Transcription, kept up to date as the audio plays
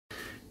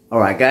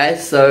Alright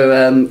guys,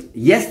 so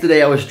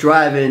yesterday I was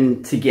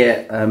driving to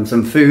get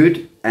some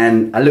food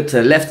and I looked to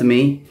the left of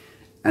me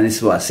and this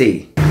is what I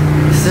see.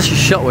 It's just a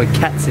shot with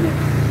cats in it.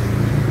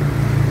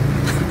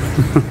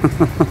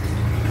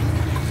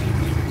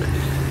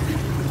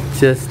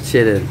 Just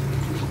chilling.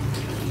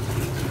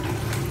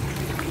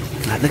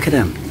 Like, look at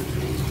them.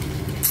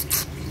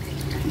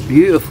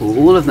 Beautiful,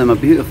 all of them are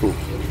beautiful.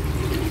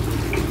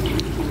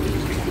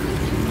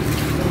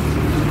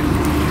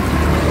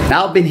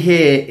 Now I've been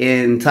here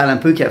in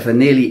Thailand, Phuket for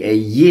nearly a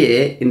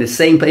year in the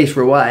same place for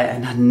a while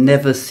and I've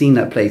never seen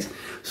that place.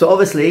 So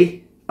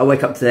obviously I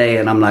wake up today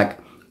and I'm like,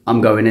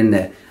 I'm going in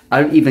there.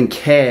 I don't even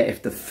care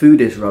if the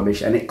food is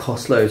rubbish and it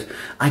costs loads.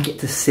 I get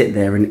to sit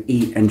there and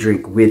eat and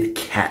drink with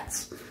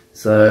cats.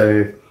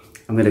 So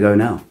I'm gonna go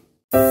now.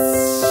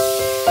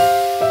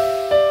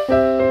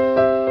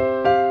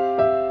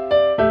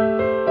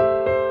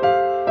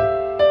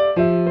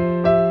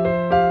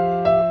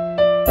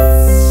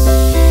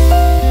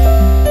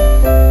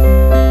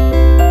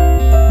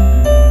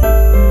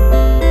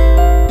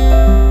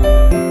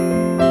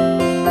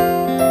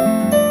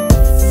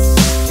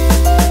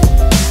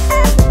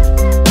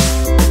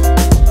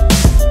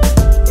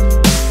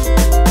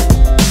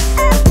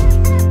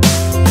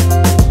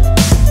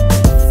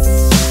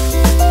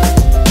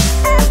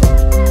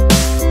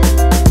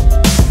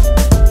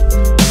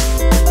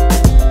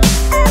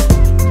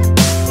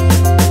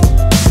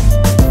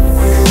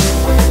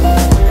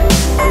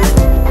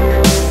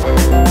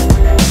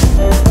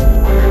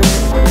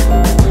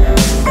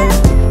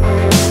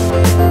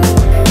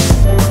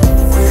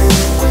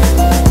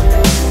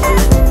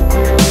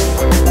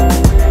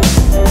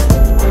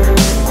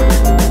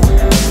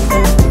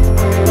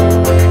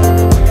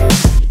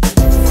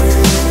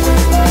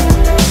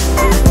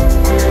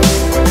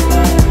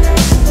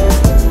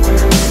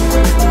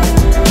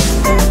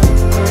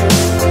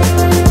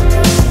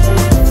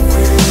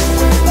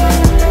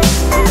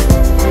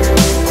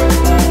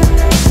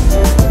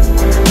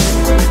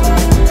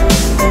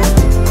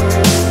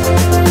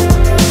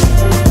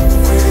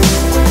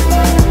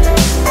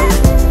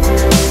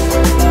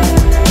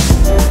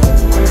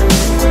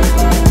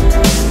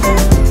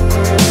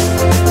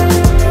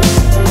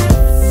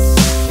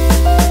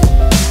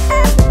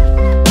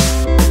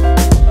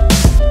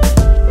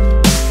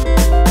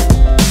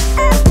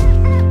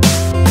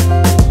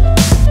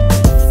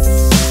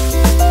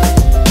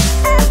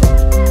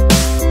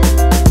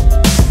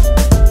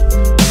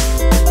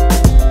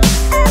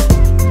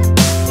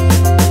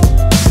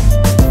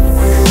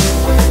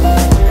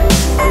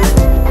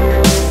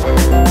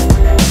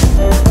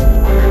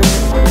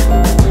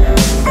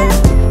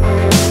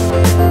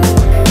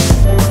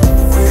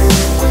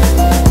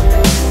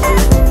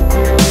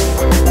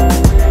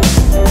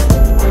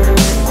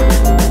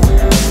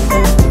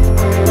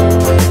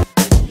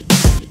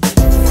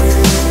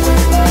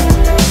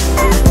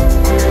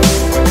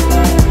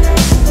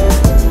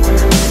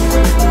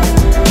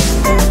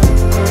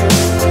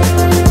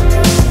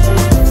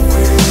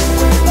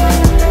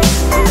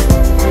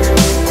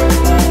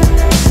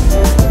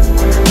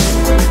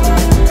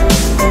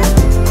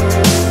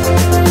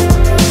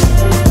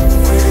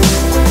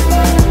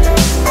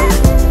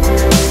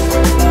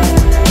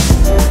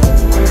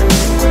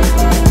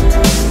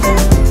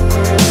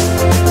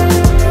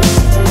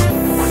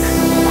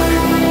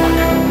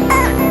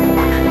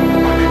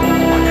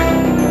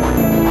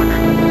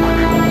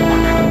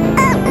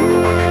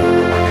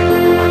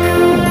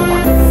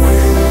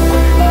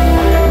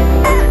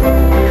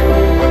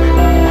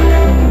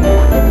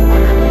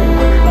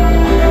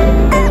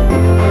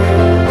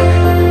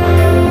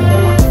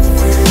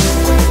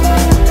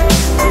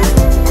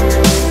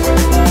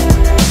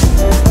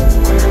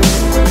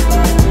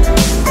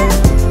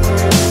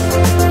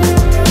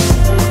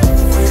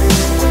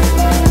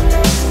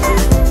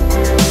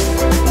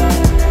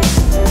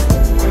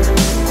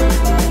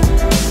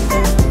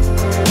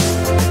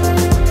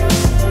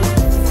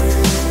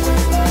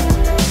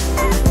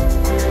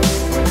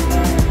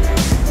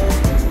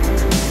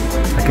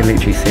 I could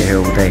literally sit here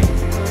all day.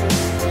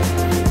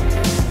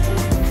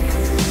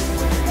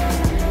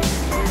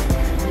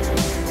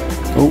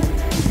 Oh.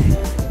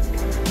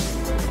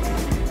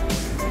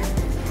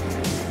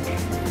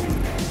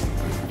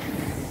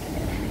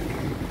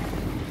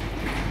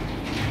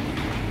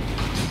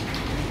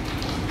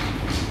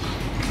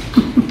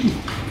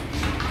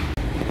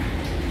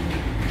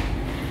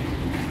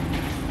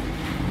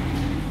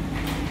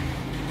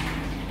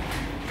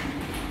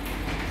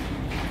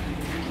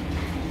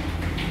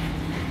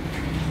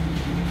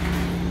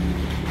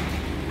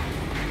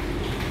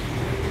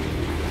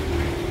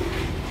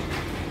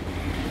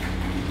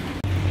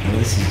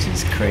 This is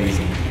just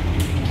crazy.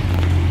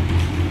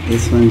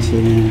 This one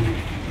chilling.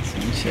 This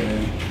one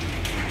chilling.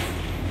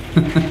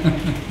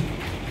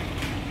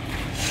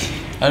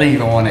 I don't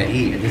even want to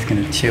eat. I'm just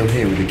gonna chill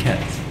here with the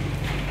cats.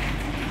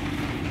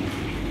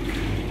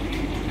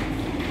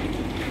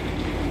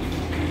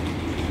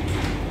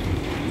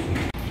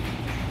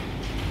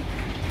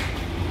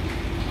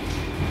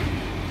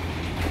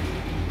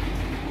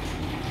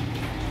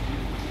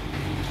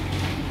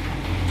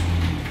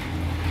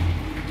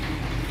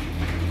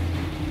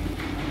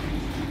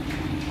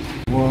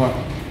 What?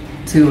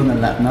 2 on the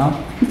lap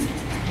now?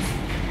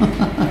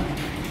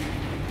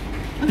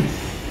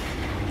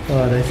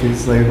 Oh, this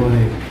is so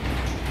funny.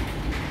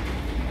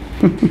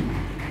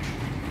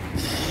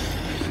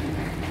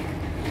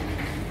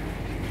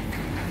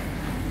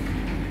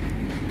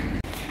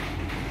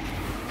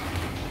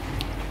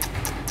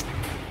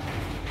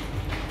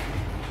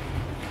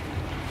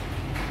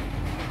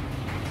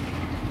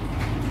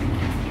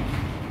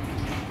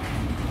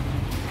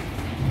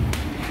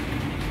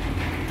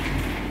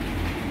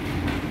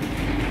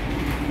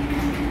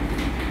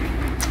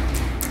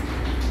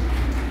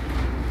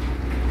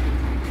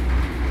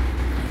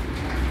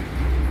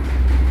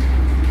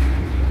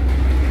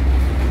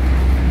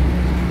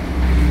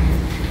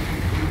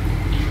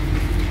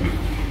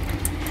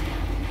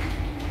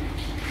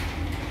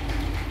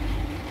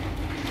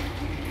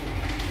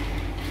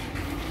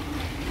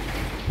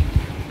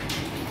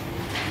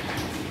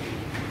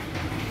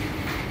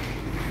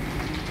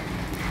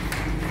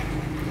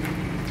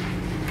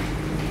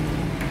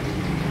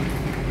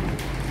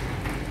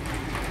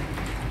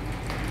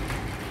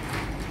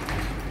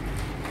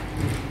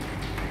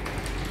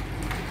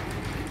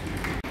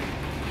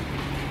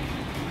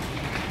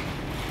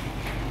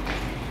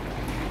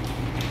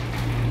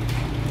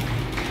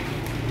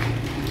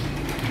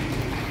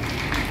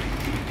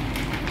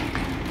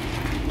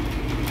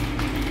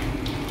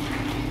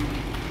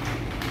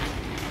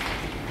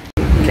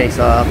 Okay,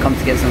 so I've come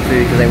to get some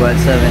food because they weren't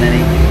serving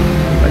any.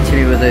 But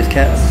chilling with those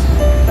cats,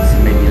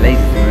 it's made me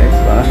lazy for it,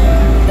 but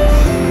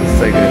it's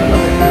so good, I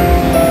love it.